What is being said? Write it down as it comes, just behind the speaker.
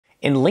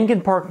In Lincoln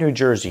Park, New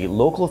Jersey,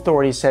 local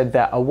authorities said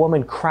that a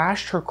woman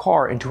crashed her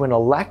car into an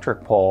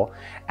electric pole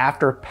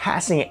after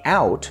passing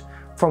out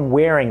from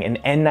wearing an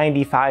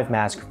N95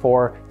 mask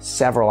for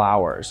several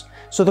hours.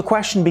 So the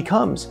question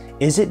becomes,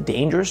 is it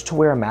dangerous to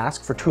wear a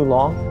mask for too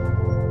long?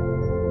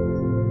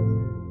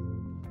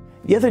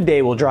 The other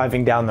day while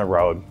driving down the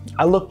road,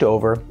 I looked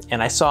over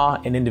and I saw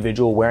an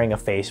individual wearing a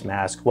face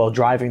mask while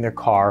driving their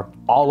car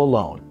all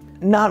alone.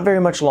 Not very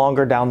much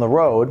longer down the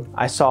road,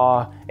 I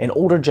saw an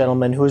older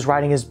gentleman who was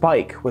riding his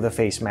bike with a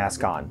face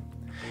mask on.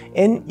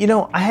 And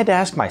I had to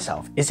ask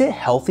myself, is it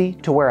healthy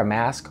to wear a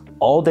mask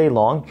all day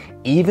long,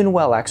 even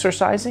while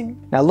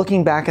exercising? Now,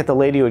 looking back at the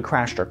lady who had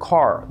crashed her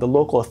car, the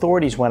local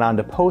authorities went on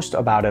to post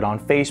about it on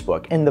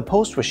Facebook, and the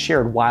post was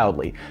shared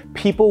wildly.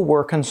 People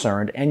were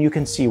concerned, and you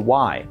can see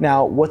why.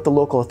 Now, what the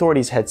local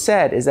authorities had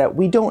said is that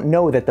we don't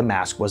know that the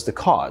mask was the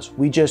cause.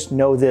 We just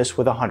know this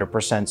with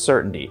 100%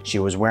 certainty. She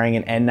was wearing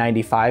an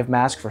N95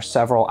 mask for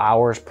several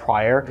hours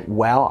prior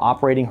while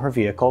operating her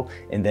vehicle,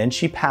 and then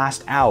she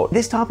passed out.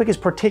 This topic is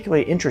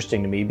particularly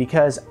interesting to me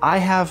because I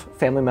have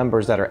family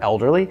members that are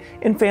elderly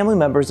and family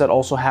members that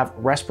also have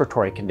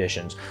respiratory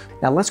conditions.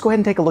 Now let's go ahead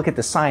and take a look at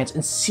the science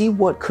and see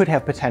what could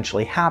have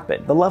potentially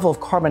happened. The level of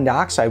carbon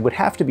dioxide would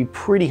have to be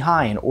pretty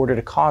high in order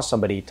to cause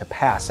somebody to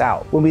pass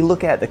out. When we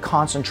look at the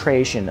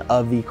concentration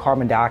of the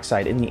carbon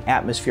dioxide in the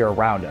atmosphere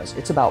around us,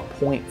 it's about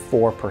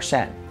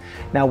 0.4%.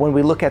 Now, when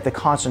we look at the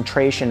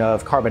concentration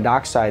of carbon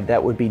dioxide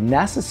that would be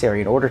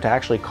necessary in order to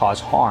actually cause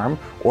harm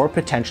or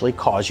potentially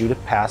cause you to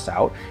pass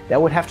out,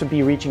 that would have to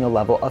be reaching a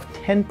level of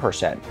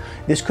 10%.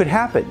 This could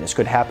happen. This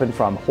could happen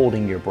from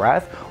holding your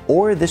breath,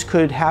 or this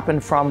could happen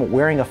from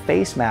wearing a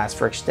face mask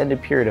for an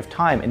extended period of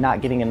time and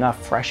not getting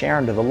enough fresh air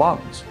into the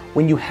lungs.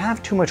 When you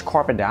have too much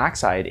carbon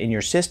dioxide in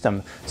your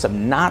system,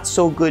 some not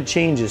so good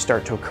changes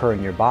start to occur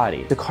in your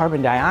body. The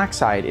carbon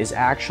dioxide is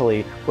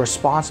actually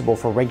responsible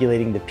for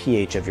regulating the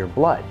pH of your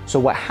blood. So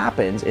what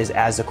happens is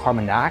as the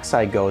carbon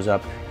dioxide goes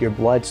up, your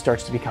blood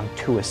starts to become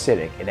too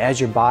acidic. And as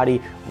your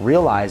body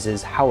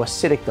realizes how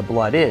acidic the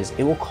blood is,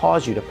 it will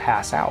cause you to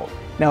pass out.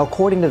 Now,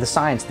 according to the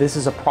science, this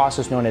is a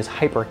process known as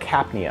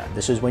hypercapnia.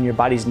 This is when your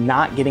body's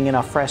not getting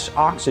enough fresh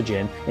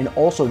oxygen and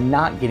also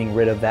not getting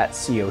rid of that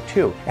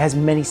CO2. It has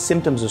many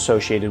symptoms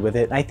associated with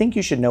it, and I think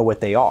you should know what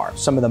they are.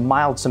 Some of the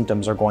mild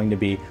symptoms are going to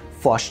be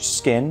flushed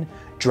skin,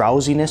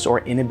 drowsiness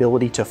or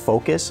inability to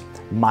focus,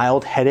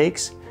 mild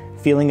headaches,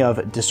 feeling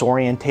of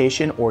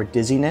disorientation or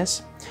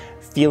dizziness,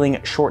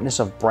 feeling shortness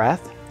of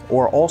breath,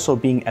 or also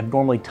being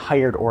abnormally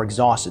tired or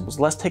exhausted.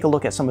 So let's take a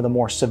look at some of the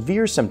more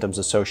severe symptoms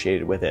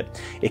associated with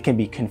it. It can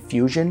be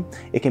confusion,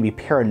 it can be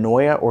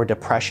paranoia or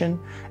depression,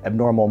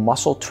 abnormal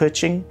muscle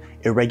twitching,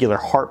 irregular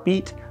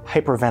heartbeat,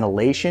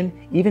 hyperventilation,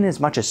 even as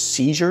much as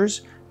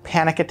seizures,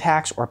 panic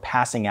attacks, or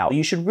passing out.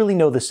 You should really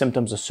know the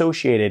symptoms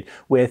associated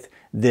with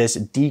this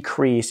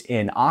decrease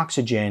in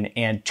oxygen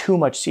and too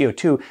much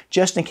CO2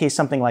 just in case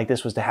something like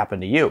this was to happen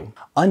to you.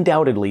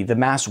 Undoubtedly, the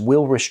mask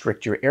will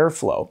restrict your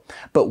airflow,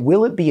 but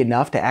will it be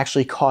enough to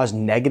actually cause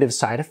negative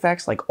side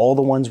effects like all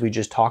the ones we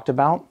just talked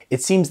about?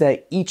 It seems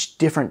that each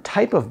different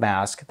type of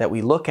mask that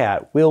we look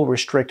at will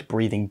restrict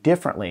breathing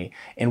differently,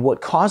 and what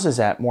causes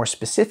that more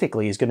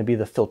specifically is going to be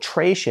the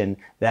filtration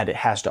that it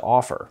has to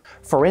offer.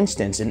 For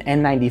instance, an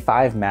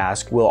N95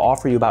 mask will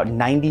offer you about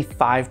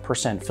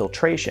 95%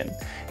 filtration.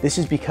 This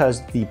is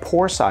because the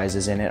pore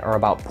sizes in it are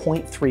about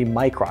 0.3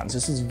 microns.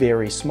 This is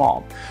very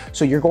small.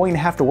 So you're going to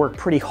have to work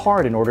pretty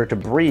hard in order to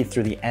breathe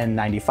through the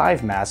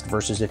N95 mask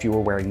versus if you were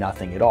wearing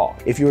nothing at all.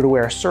 If you were to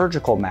wear a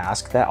surgical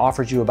mask, that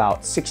offers you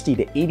about 60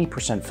 to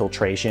 80%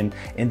 filtration.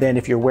 And then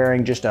if you're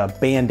wearing just a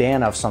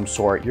bandana of some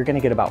sort, you're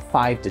gonna get about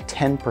 5 to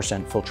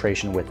 10%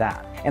 filtration with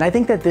that. And I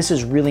think that this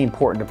is really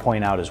important to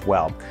point out as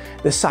well.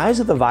 The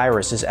size of the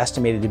virus is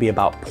estimated to be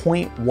about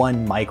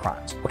 0.1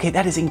 microns. Okay,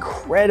 that is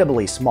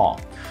incredibly small.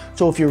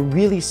 So if you're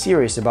really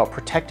serious about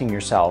protecting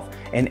yourself,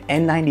 an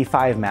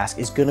N95 mask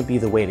is gonna be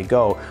the way to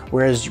go.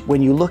 Whereas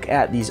when you look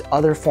at these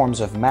other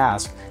forms of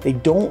masks, they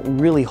don't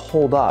really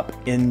hold up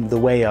in the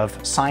way of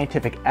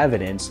scientific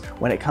evidence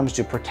when it comes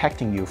to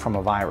protecting you from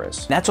a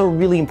virus. That's a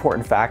really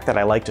important fact that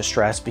I like to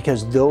stress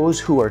because those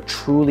who are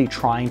truly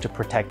trying to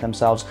protect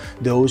themselves,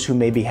 those who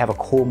maybe have a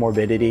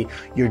comorbidity,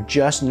 you're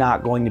just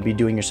not going to be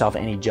doing yourself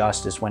any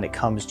justice when it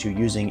comes to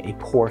using a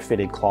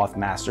pore-fitted cloth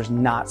mask. There's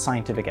not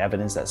scientific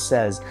evidence that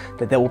says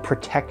that will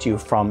protect you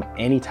from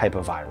any type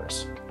of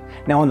virus.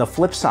 Now on the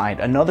flip side,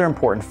 another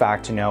important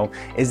fact to know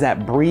is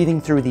that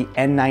breathing through the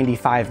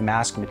N95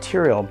 mask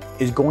material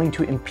is going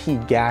to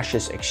impede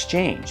gaseous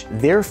exchange.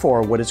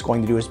 Therefore, what it's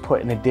going to do is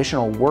put an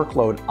additional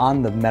workload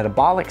on the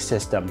metabolic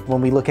system. When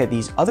we look at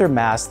these other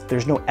masks,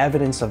 there's no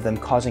evidence of them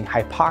causing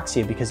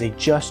hypoxia because they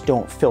just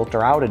don't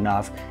filter out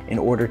enough in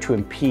order to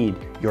impede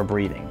your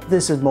breathing.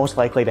 This is most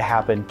likely to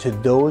happen to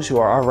those who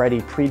are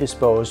already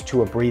predisposed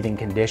to a breathing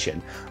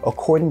condition.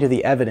 According to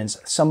the evidence,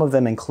 some of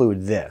them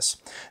include this: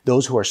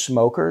 those who are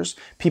smokers,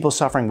 people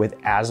suffering with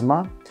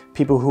asthma,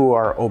 people who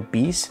are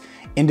obese,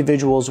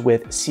 individuals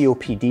with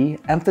COPD,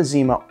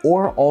 emphysema,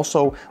 or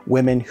also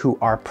women who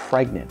are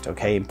pregnant,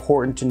 okay?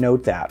 Important to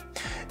note that.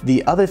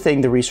 The other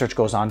thing the research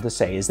goes on to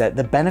say is that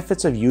the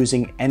benefits of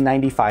using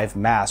N95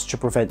 masks to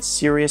prevent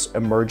serious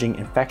emerging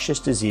infectious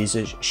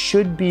diseases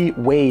should be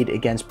weighed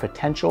against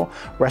potential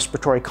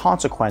respiratory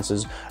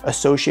consequences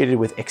associated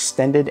with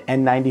extended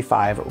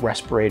N95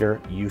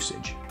 respirator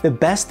usage. The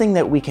best thing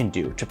that we can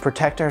do to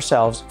protect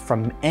ourselves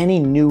from any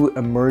new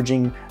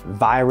emerging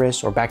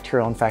virus or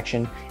bacterial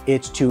infection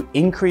is to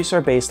increase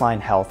our baseline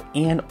health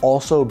and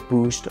also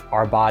boost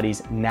our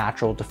body's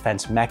natural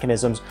defense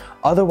mechanisms,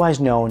 otherwise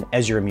known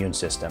as your immune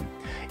system.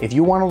 If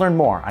you want to learn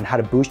more on how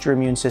to boost your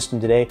immune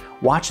system today,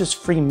 watch this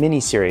free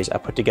mini-series I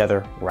put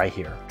together right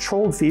here.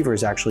 Controlled fever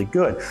is actually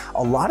good.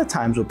 A lot of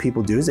times what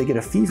people do is they get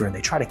a fever and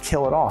they try to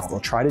kill it off. They'll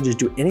try to just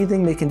do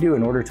anything they can do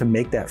in order to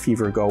make that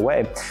fever go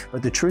away.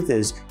 But the truth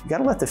is, you got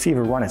to let the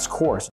fever run its course.